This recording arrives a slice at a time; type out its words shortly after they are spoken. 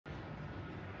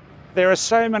There are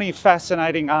so many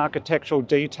fascinating architectural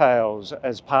details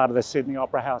as part of the Sydney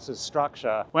Opera House's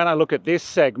structure. When I look at this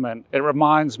segment, it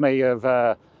reminds me of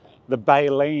the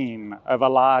baleen of a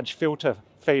large filter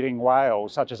feeding whale,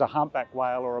 such as a humpback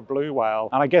whale or a blue whale.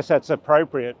 And I guess that's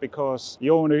appropriate because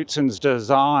Jorn Utsen's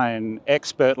design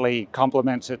expertly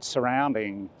complements its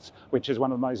surroundings, which is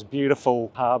one of the most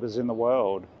beautiful harbours in the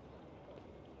world.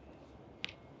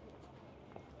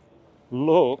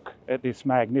 Look at this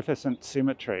magnificent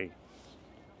symmetry.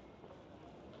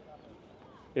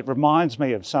 It reminds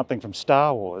me of something from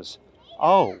Star Wars.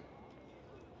 Oh,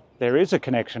 there is a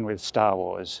connection with Star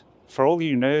Wars. For all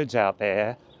you nerds out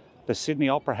there, the Sydney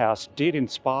Opera House did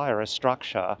inspire a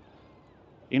structure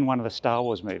in one of the Star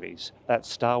Wars movies. That's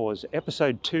Star Wars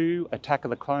Episode 2, Attack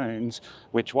of the Clones,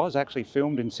 which was actually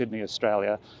filmed in Sydney,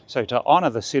 Australia. So to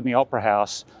honour the Sydney Opera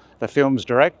House, the film's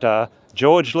director,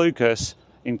 George Lucas,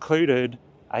 included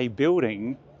a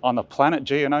building on the planet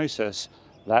Geonosis.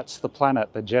 That's the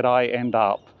planet the Jedi end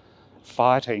up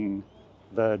fighting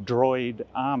the droid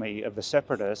army of the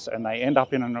Separatists, and they end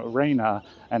up in an arena,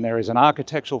 and there is an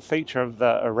architectural feature of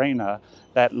the arena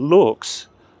that looks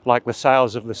like the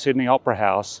sails of the Sydney Opera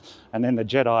House, and then the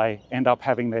Jedi end up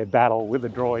having their battle with the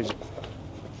droids.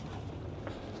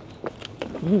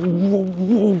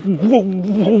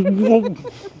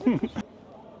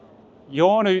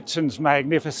 Jorn Utsen's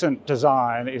magnificent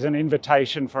design is an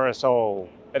invitation for us all.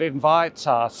 It invites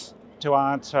us to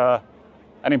answer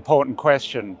an important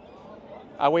question.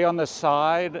 Are we on the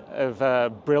side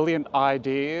of brilliant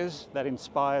ideas that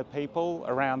inspire people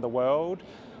around the world?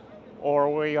 Or are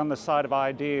we on the side of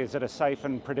ideas that are safe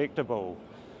and predictable?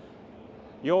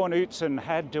 Jorn Utsen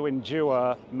had to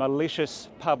endure malicious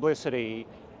publicity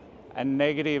and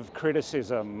negative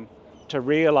criticism to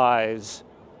realise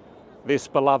this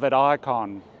beloved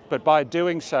icon. But by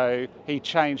doing so, he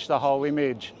changed the whole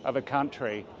image of a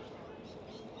country.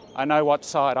 I know what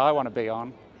side I want to be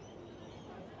on.